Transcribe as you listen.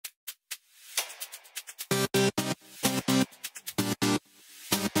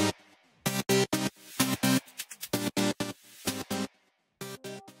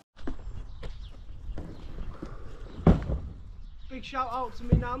big shout out to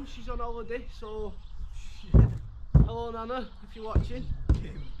me Nan, she's on holiday, so hello Nana, if you're watching.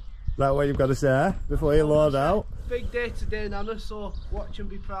 Is that what you've got to say before you load out? Big day today Nana, so watch and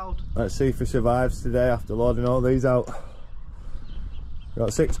be proud. Let's see if he survives today after loading all these out. We've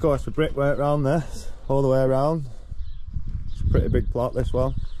got 6 course of brickwork around this, all the way around. It's a pretty big plot this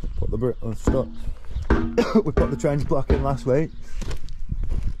one. Put the brick on stuff. We put the trench block in last week.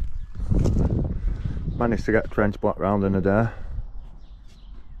 Managed to get a trench block round in a day.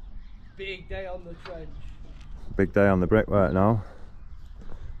 Big day on the trench. Big day on the brickwork now.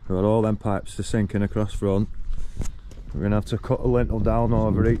 We've got all them pipes to sinking across front. We're going to have to cut a lintel down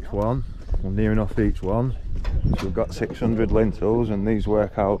over each one. Well, near enough each one. So we've got 600 lintels and these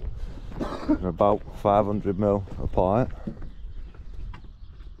work out about 500mm a pipe.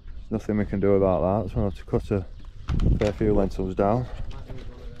 There's nothing we can do about that, so we'll have to cut a fair few lintels down.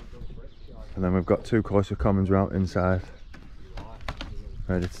 And then we've got 2 course of commons round inside,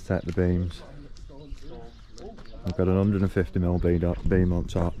 ready to take the beams. We've got an 150mm beam on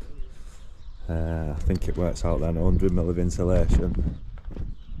top. I think it works out then 100mm of insulation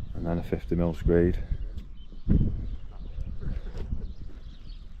and then a 50mm screed.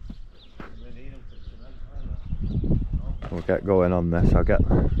 We'll get going on this. I'll get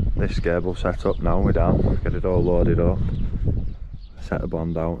this cable set up now, we're down, get it all loaded up, set a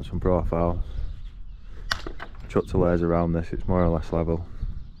bond out, some profiles, chuck the layers around this, it's more or less level,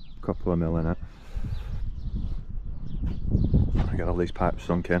 a couple of mil in it. I get all these pipes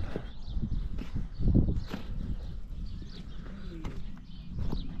sunk in.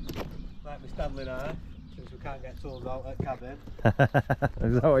 Like we Stanley now, since we can't get tools out at cabin.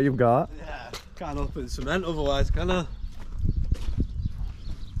 Is that what you've got? Yeah, can't open cement otherwise, can I?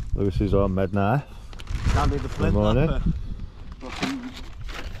 Lewis's own med knife. Can't need the flint morning.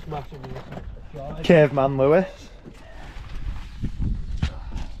 Smashing the Caveman Lewis.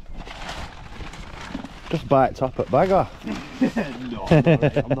 Just bite top at bag off. No,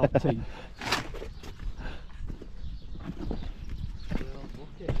 I'm not team.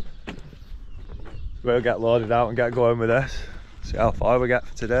 We'll get loaded out and get going with this. See how far we get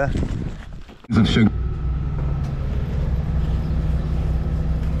for today.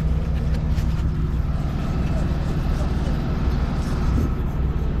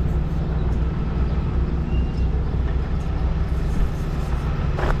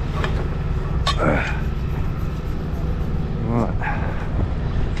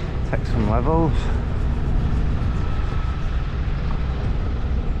 Take some levels.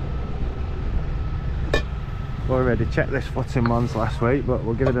 We already checked this footing once last week, but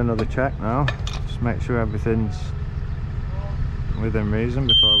we'll give it another check now. Just make sure everything's within reason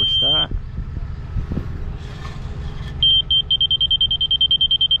before we start.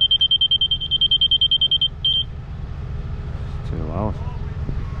 It's too loud.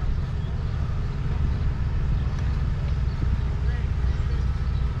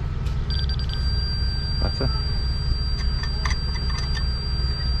 Better.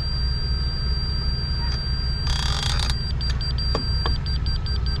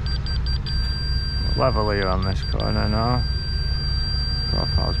 Level here on this corner now.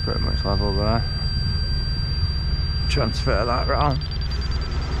 Profile's pretty much level there. Transfer that round.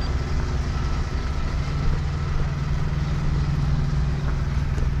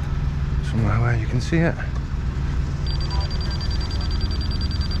 Somewhere where you can see it.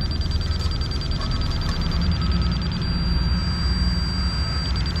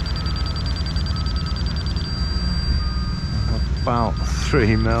 About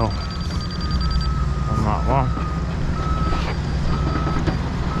 3mm on that one.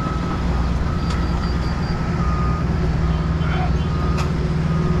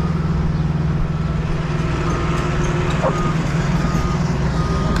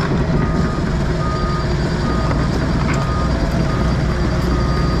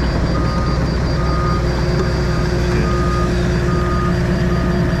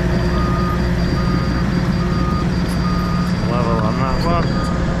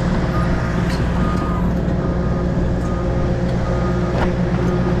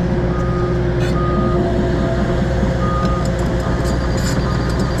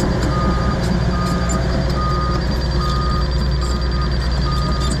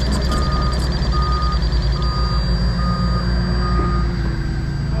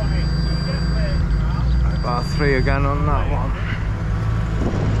 About 3 again on that one.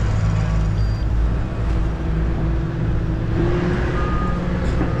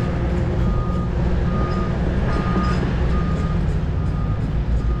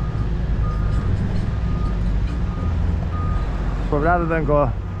 But rather than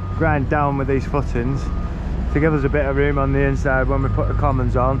go grind down with these footings, to give us a bit of room on the inside when we put the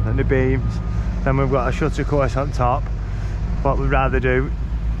commons on and the beams. Then we've got a shutter course on top. What we'd rather do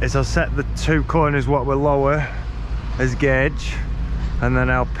is I'll set the two corners what we're lower as gauge, and then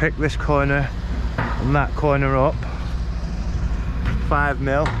I'll pick this corner and that corner up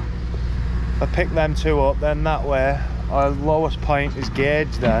 5mm. I pick them two up, then that way our lowest point is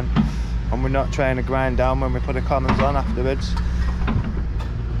gauge then, and we're not trying to grind down when we put the commons on afterwards.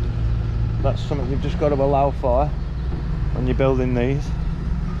 That's something you've just got to allow for when you're building these,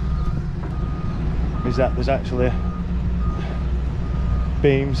 is that there's actually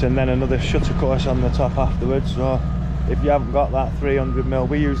beams and then another shutter course on the top afterwards. So if you haven't got that 300mm,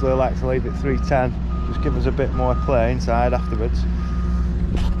 we usually like to leave it 310, just give us a bit more play inside afterwards.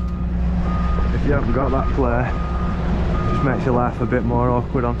 If you haven't got that play, it just makes your life a bit more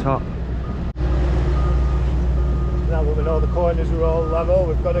awkward on top. Now that we know the corners are all level,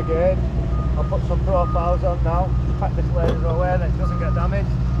 we've got a gauge. I'll put some profiles on now, pack this laser away that it doesn't get damaged.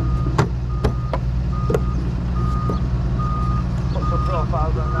 Put some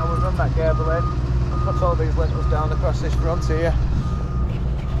profiles on now, we'll run that gable in and put all these lintels down across this front here.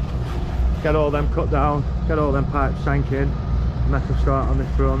 Get all them cut down, get all them pipes sank in, metal start on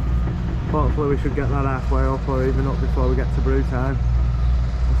this front. Hopefully we should get that halfway up or even up before we get to brew time.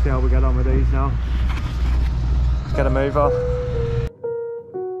 We'll see how we get on with these now. Let's get a move on.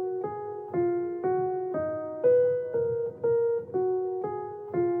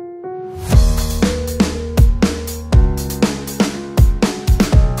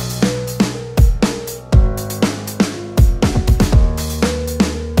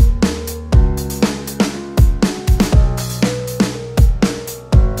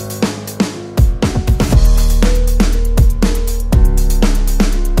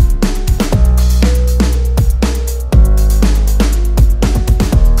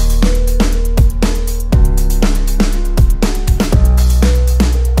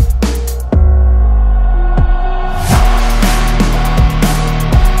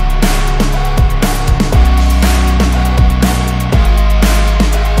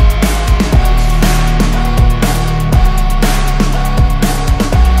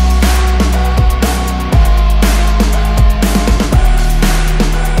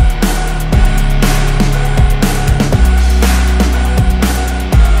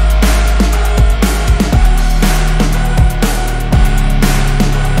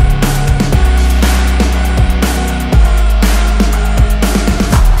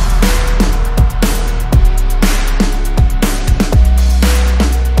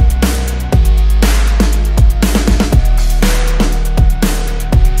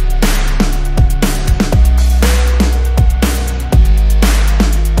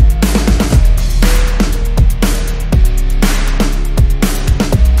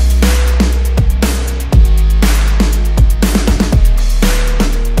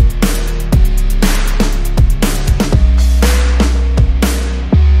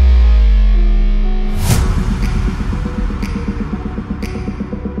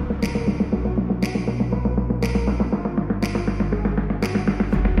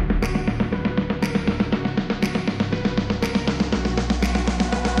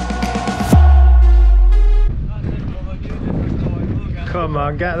 Come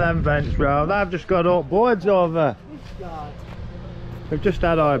on, get them vents round. I've just got up boards over. We've just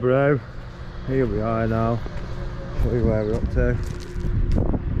had eyebrow. Here we are now. Show you where we're up to.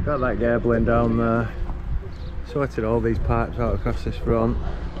 Got that gabling down there. Sorted all these pipes out across this front.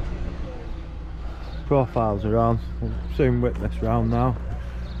 Profiles are on. We'll soon whip this round now.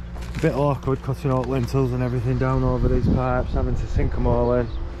 A bit awkward cutting out lintels and everything down over these pipes, having to sink them all in.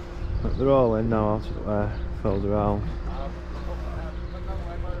 But they're all in now, out of there, filled around.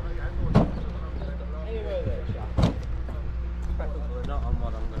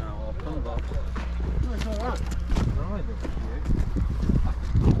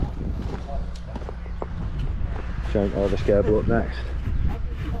 Shank all this cable up next.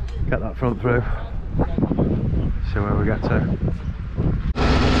 Get that front through. See where we get to.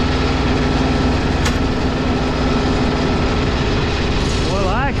 We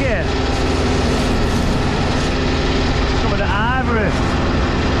like it. Some of the ivory.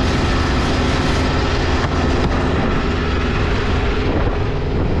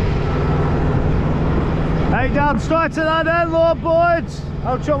 Hey Dad, start to that end load boards.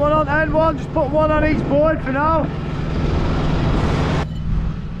 I'll chuck one on end one, just put one on each board for now.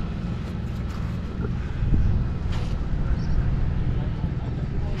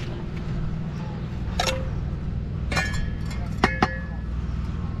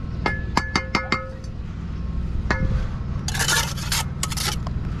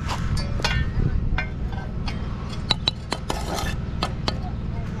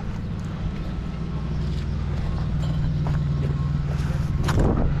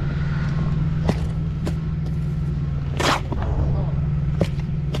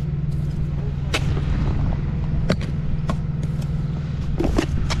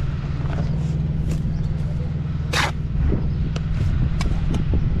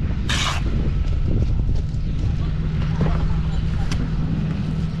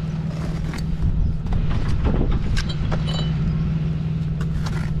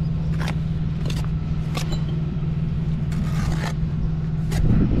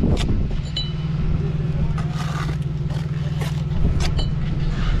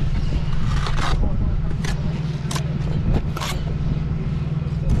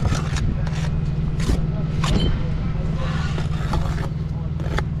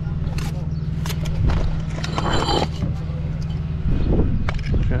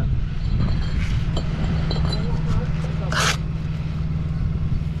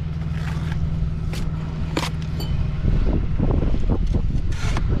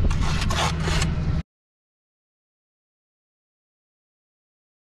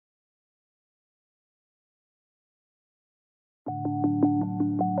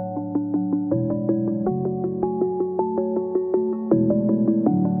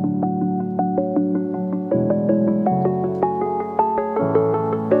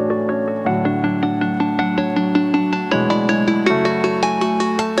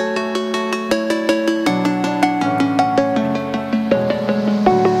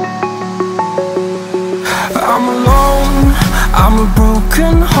 I'm a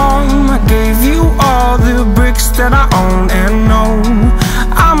broken home. I gave you all the bricks that I own and know.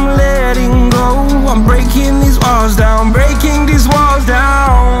 I'm letting go. I'm breaking these walls down, breaking these walls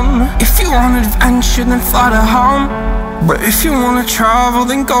down. If you want adventure, then fly to home. But if you wanna travel,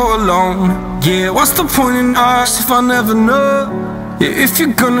 then go alone. Yeah, what's the point in us if I never know? Yeah, if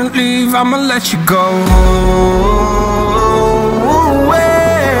you're gonna leave, I'ma let you go. Away.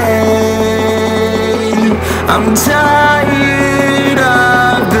 I'm tired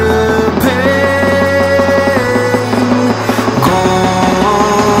of the pain. Go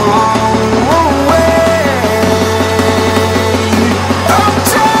away. I'm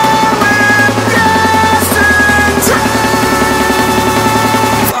done with yesterday.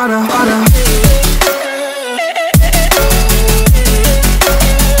 Harder, harder.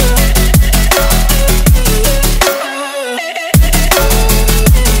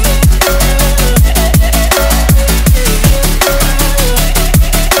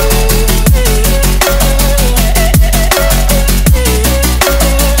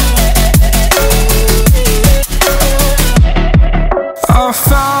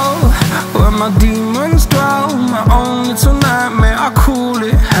 My demons dwell, my own little nightmare, I call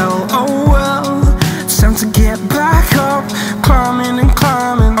it hell. Oh well, it's time to get back up, climbing and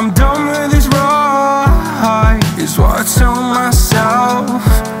climbing. I'm done with this ride, is what I tell myself,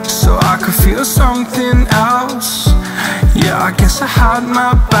 so I could feel something else. Yeah, I guess I had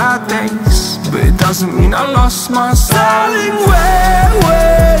my bad days, but it doesn't mean I lost my style. Darling, where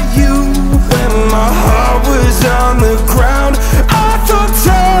were you when my heart was on the ground? I thought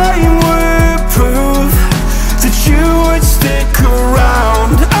time would prove that you would stick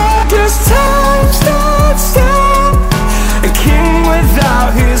around. I guess time stood still, a king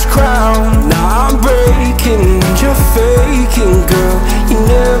without his crown. Now I'm breaking and you're faking, girl. You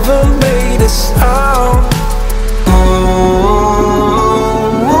never made a sound. Oh,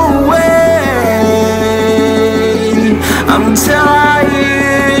 away. I'm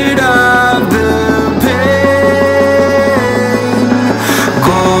tired of the pain.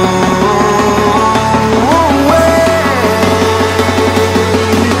 Go away.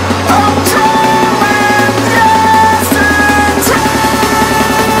 I'm done with yesterday.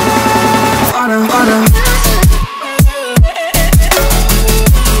 Harder, harder.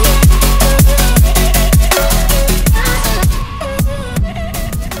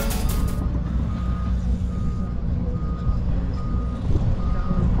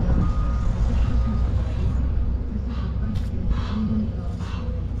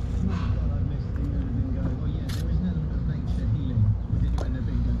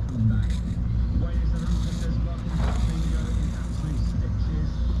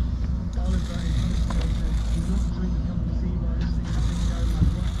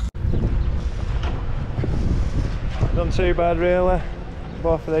 Not too bad really.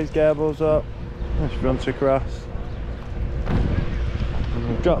 Both of these gables up, just front across, and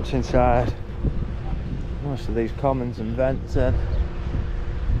we've dropped inside most of these commons and vents in.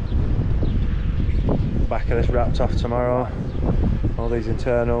 Back of this wrapped off tomorrow, all these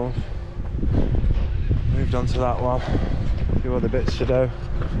internals. Moved on to that one, a few other bits to do.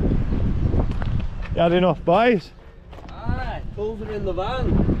 You had enough, boys? Aye, tools are in the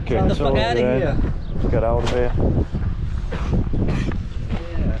van. Get the fuck out of here. Let's get out of here.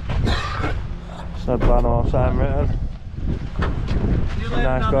 It's not plan or sign written.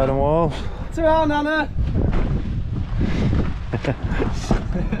 Nice garden walls. Ta-ra, Nana!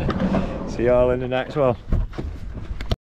 See you all in the next one.